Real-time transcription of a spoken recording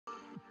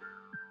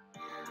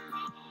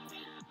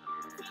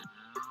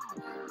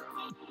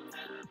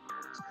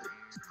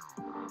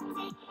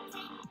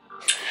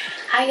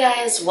Hi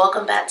guys,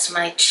 welcome back to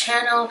my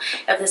channel.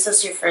 If this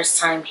is your first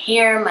time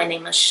here, my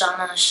name is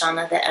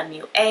Shauna the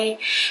MUA,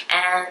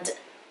 and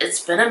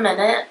it's been a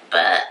minute,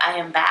 but I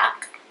am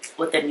back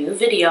with a new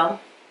video.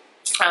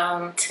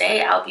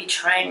 Today I'll be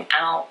trying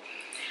out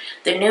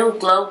the new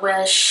Glow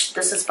Wish.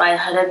 This is by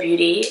Huda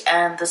Beauty,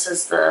 and this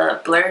is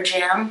the Blur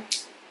Jam.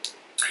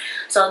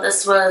 So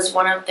this was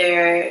one of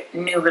their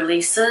new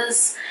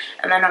releases,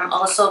 and then I'm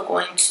also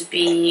going to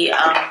be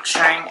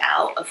trying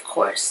out, of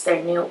course,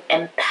 their new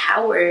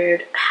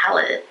Empowered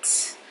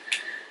palette.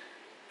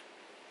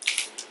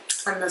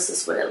 And this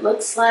is what it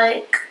looks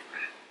like.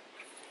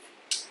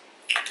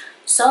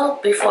 So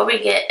before we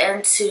get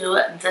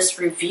into this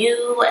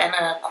review and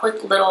a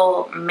quick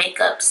little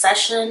makeup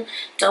session,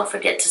 don't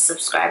forget to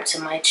subscribe to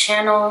my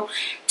channel,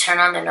 turn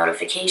on the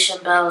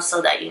notification bell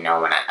so that you know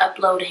when I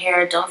upload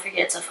here. Don't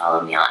forget to follow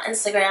me on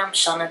Instagram,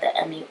 Shauna the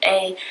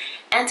MUA,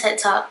 and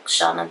TikTok,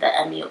 Shauna the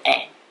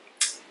MUA.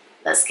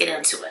 Let's get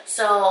into it.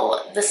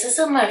 So this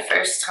isn't my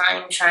first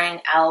time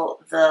trying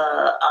out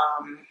the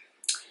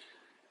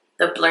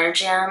Blur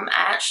Jam.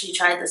 I actually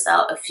tried this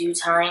out a few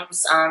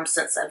times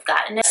since I've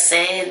gotten it.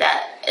 Say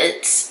that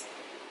it's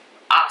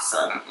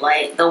awesome.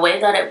 Like the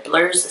way that it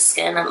blurs the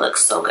skin, it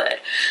looks so good.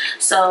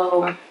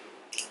 So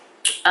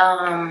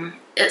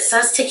it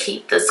says to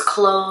keep this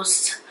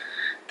closed,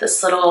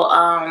 this little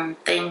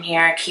thing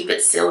here, keep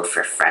it sealed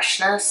for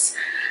freshness.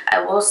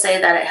 I will say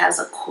that it has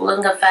a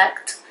cooling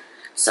effect.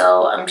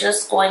 So I'm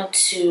just going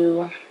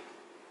to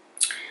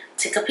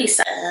take a piece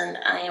and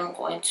I am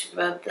going to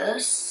rub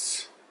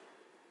this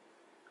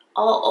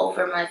all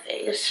over my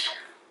face.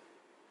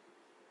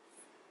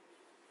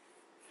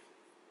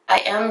 I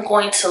am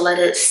going to let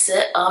it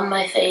sit on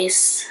my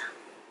face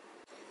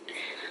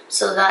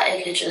so that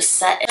it could just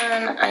set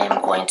in. I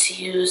am going to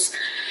use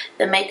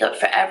the Makeup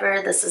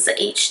Forever. This is the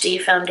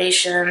HD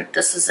foundation.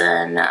 This is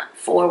in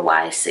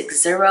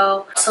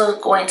 4Y60. So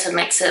going to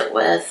mix it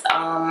with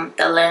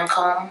the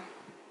Lancome,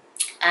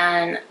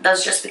 and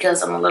that's just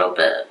because I'm a little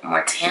bit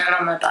more tan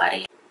on my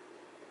body.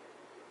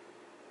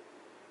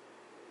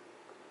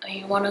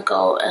 You want to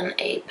go in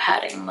a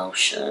patting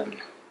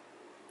motion.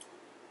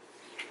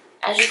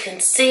 As you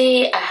can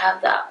see, I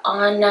have that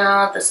on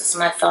now. This is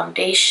my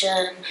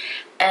foundation,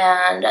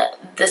 and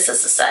this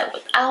is the side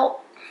without.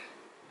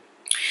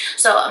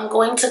 So I'm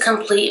going to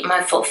complete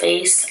my full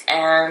face,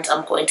 and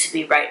I'm going to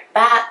be right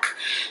back.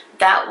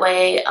 That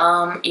way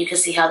you can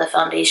see how the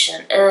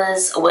foundation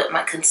is with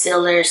my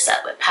concealer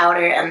set with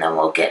powder, and then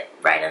we'll get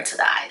right into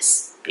the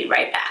eyes. Be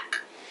right back.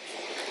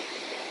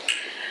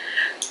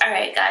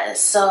 Alright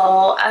guys,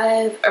 so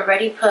I've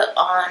already put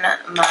on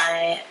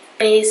my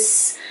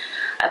face.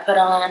 I put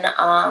on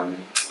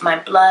my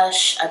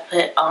blush. I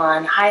put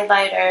on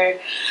highlighter.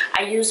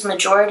 I use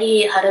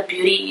majority Huda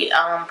Beauty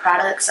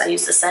products. I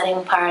use the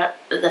setting powder,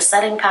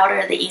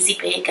 the Easy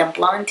Bake, and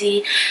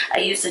Blondie. I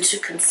use the two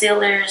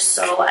concealers.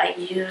 So I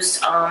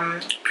used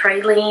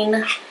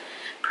Praline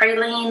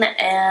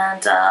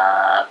and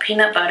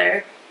Peanut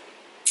Butter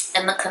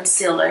in the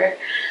concealer.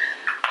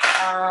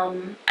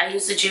 I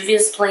use the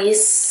Juvia's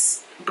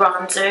Place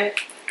bronzer.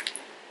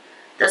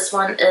 This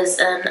one is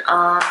in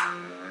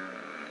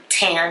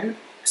tan,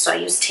 so I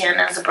use tan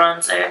as a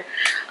bronzer.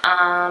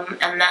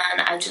 And then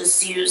I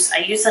use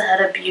a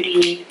Huda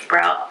Beauty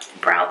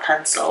brow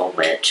pencil,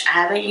 which I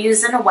haven't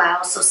used in a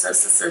while. So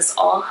since this is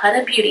all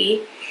Huda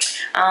Beauty,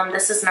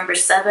 this is number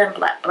 7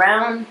 Black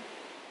Brown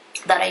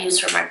that I use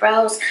for my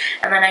brows.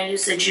 And then I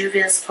use the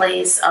Juvia's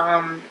Place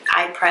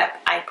Eye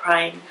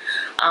Prime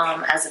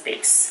as a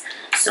base.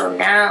 So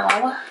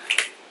now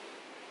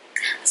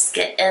let's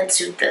get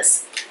into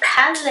this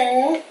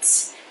palette.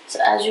 So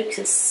as you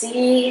can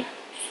see,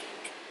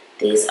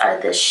 these are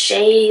the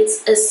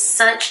shades. It's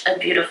such a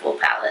beautiful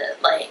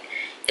palette. Like,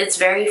 it's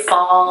very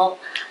fall.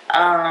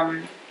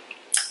 It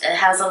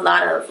has a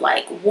lot of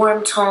like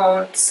warm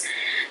tones.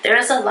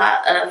 There's a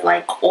lot of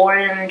like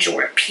orange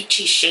or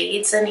peachy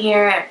shades in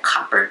here and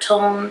copper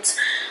tones.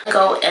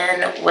 Go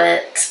in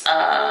with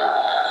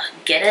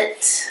Get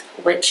It,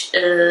 which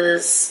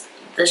is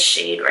the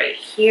shade right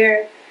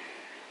here.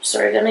 So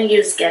we're gonna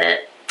use Get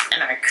It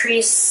in our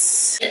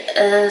crease.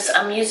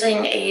 I'm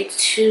using a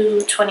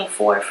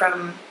 224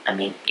 from, a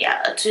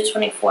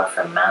 224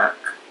 from MAC.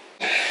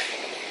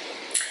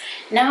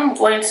 Now I'm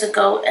going to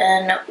go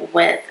in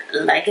with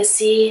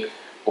Legacy,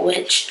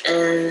 which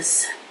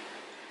is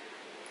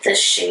this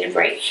shade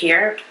right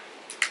here.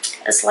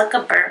 It's like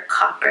a burnt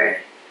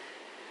copper.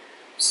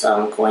 So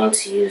I'm going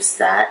to use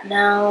that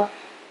now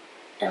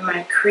in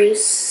my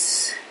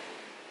crease.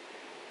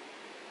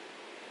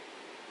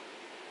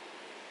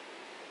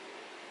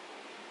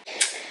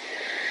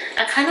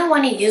 I kind of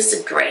want to use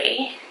the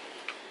gray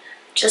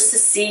just to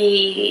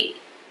see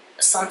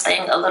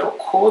something a little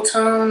cool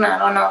tone. I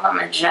don't know if I'm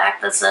going to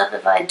jack this up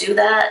if I do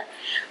that.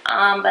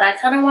 But I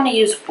kind of want to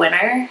use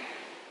Winter.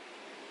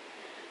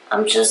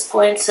 I'm just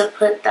going to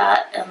put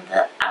that in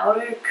the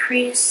outer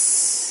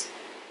crease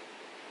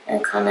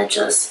and kind of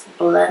just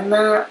blend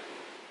that.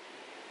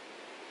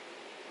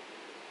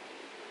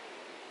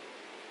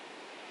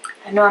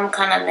 I I know I'm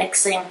kind of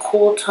mixing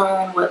cool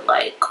tone with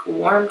like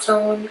warm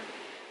tone,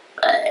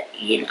 but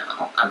you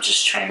know, I'm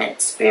just trying to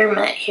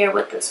experiment here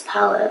with this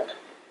palette.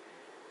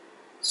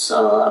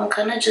 So I'm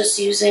kind of just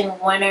using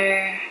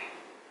winter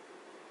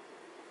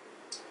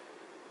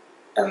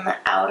in the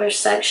outer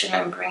section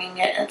and bringing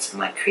it into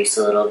my crease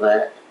a little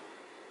bit,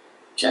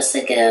 just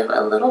to give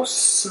a little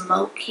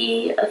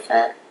smoky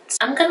effect.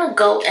 I'm gonna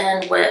go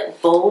in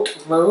with Bold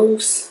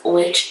Moves,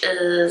 which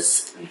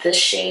is this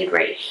shade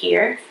right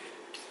here.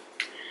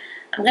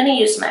 I'm gonna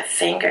use my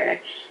finger.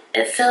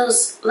 It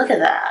feels, look at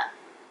that.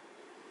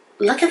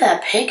 Look at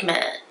that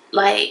pigment.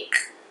 Like,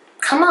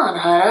 come on,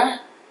 Huda.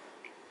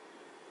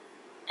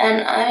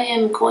 And I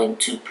am going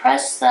to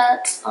press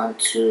that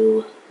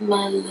onto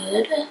my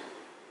lid.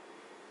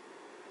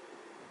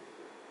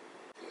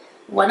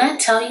 When I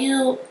tell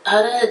you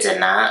Huda did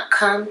not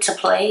come to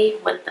play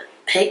with the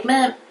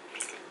pigment,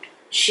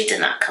 she did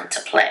not come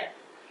to play.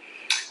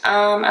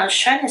 I was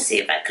trying to see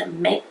if I could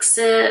mix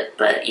it,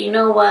 but you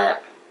know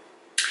what?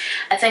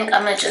 I think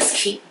I'm gonna just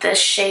keep this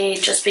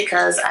shade just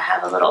because I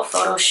have a little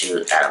photo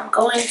shoot that I'm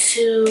going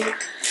to.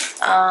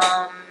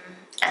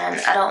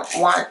 And I don't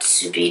want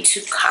to be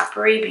too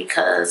coppery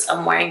because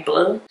I'm wearing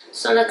blue.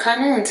 So to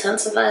kind of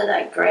intensify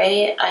that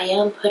gray, I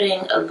am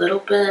putting a little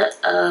bit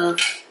of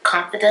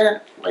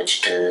Confident,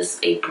 which is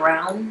a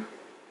brown.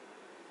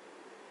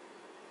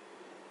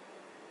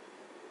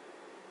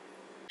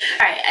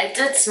 Alright, I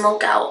did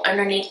smoke out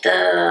underneath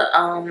the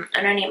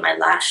underneath my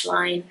lash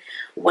line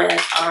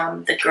with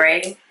the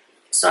gray.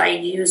 So I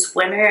use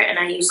Winter and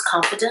I use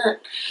Confident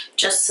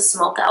just to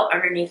smoke out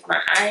underneath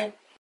my eye.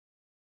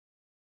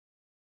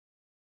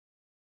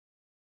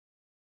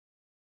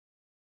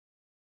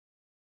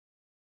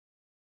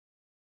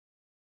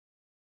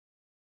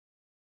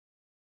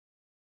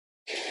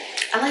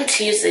 I like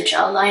to use the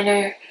gel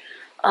liner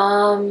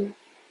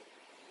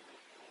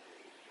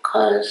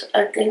because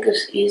I think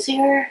it's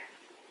easier.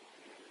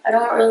 I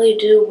don't really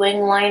do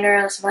wing liner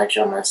as much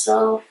on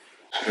myself.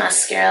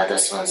 Mascara,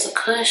 this one's a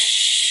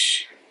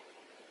Kush.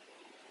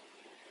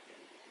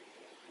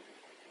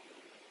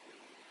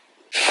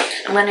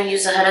 I'm going to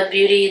use a Huda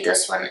Beauty.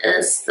 This one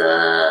is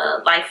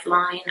the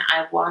Lifeline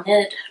I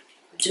Wanted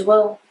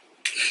Duo.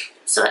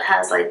 So it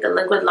has like the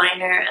liquid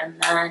liner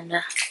and then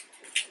the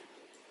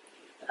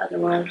other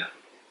one.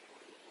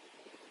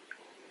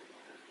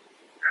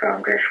 So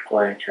I'm just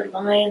going to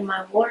line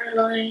my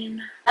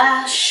waterline.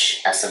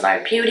 Lash,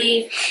 SLR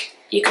Beauty.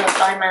 You can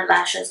find my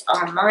lashes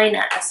online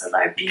at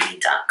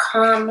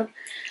slrbeauty.com.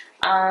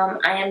 I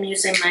am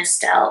using my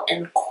style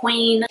in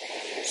Queen.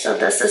 So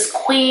this is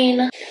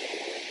Queen.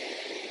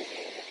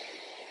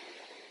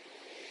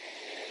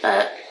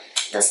 But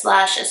this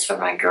lash is for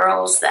my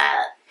girls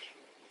that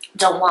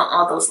don't want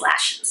all those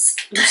lashes.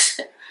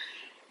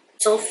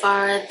 So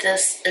far,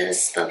 this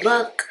is the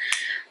look.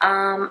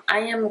 I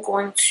am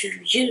going to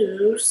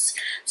use,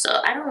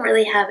 so I don't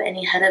really have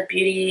any Huda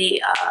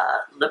Beauty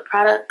lip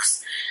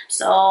products,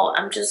 so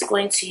I'm just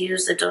going to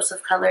use the Dose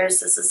of Colors.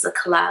 This is the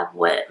collab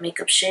with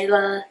Makeup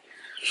Shayla,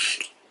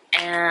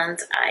 and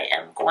I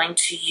am going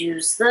to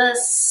use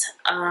this.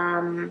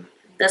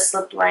 This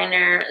lip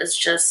liner is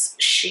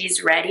just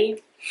She's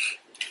Ready.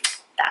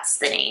 That's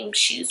the name,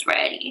 She's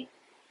Ready.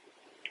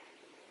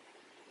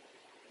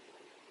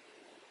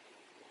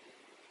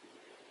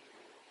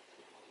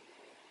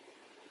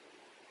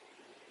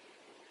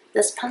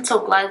 This pencil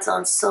glides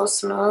on so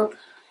smooth.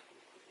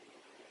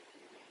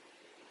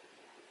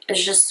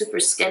 It's just super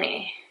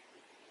skinny.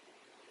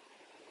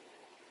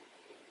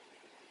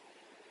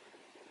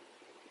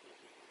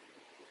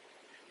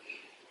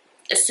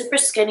 It's super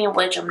skinny,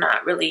 which I'm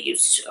not really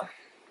used to.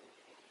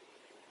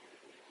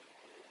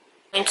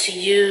 I'm going to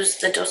use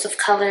the Dose of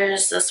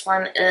Colors. This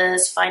one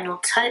is Final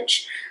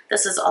Touch.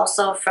 This is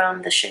also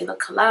from the Shayla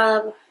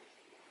collab.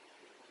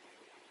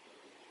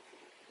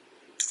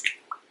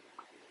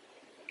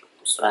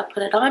 So I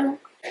put it on.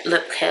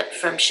 Lip kit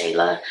from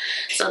Shayla.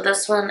 So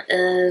this one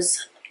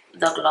is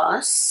the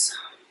gloss.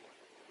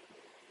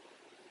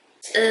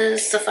 This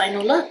is the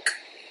final look.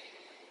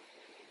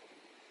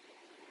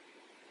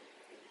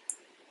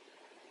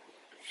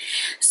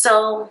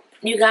 So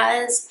you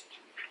guys,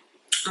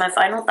 my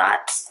final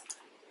thoughts.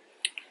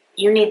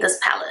 You need this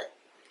palette.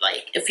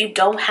 Like, if you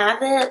don't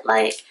have it,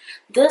 like,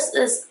 this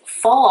is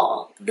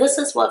fall. This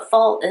is what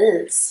fall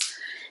is.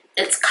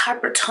 It's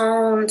copper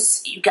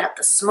tones. You got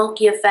the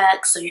smoky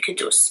effect, so you could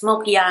do a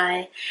smoky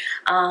eye.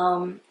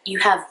 You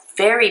have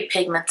very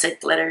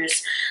pigmented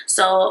glitters.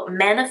 So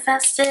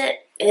Manifest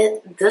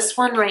It, this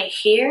one right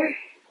here,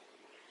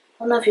 I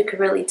don't know if you could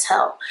really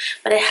tell,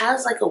 but it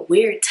has like a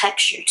weird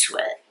texture to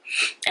it.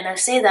 And I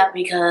say that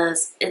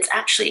because it's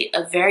actually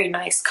a very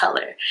nice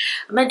color.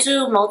 I'm going to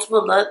do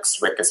multiple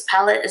looks with this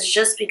palette. It's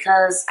just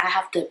because I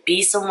have to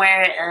be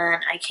somewhere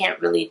and I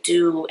can't really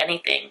do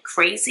anything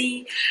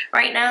crazy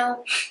right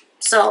now.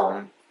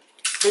 So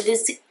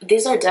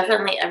these are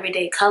definitely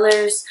everyday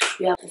colors.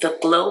 We have the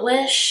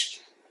Glowish.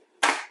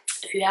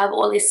 If you have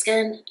oily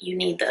skin, you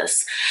need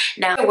this.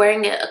 Now, after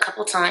wearing it a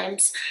couple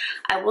times,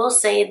 I will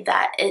say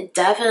that it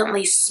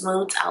definitely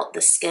smooths out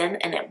the skin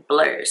and it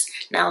blurs.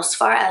 Now, as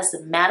far as the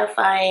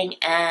mattifying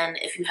and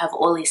if you have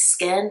oily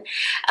skin,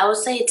 I would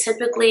say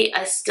typically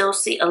I still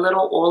see a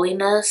little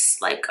oiliness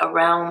like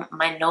around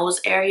my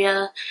nose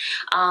area.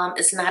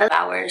 It's not as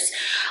hours,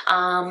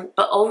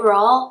 but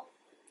overall,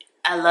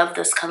 I love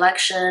this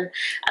collection.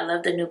 I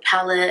love the new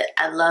palette.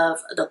 I love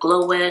the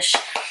Glow Wish.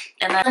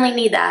 And I definitely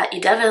need that.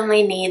 You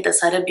definitely need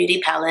this Huda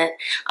Beauty palette.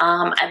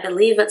 I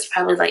believe it's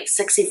probably like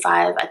 $65.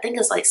 I think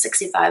it's like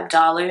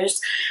 $65.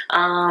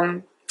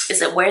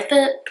 Is it worth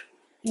it?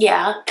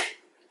 Yeah,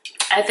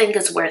 I think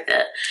it's worth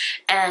it.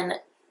 And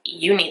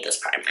you need this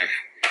primer.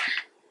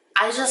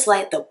 I just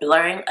like the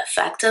blurring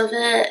effect of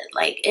it.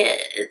 Like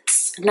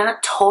it's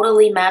not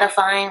totally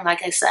mattifying,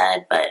 like I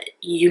said, but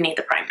you need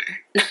the primer.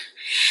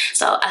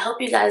 So I hope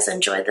you guys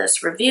enjoyed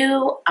this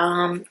review.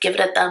 Give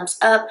it a thumbs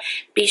up.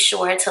 Be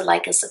sure to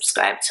like and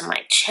subscribe to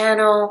my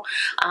channel.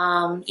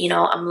 You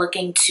know, I'm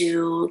looking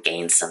to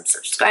gain some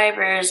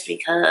subscribers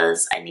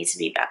because I need to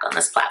be back on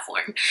this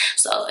platform.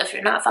 So if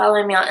you're not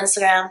following me on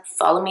Instagram,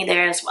 follow me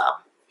there as well.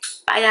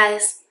 Bye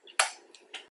guys.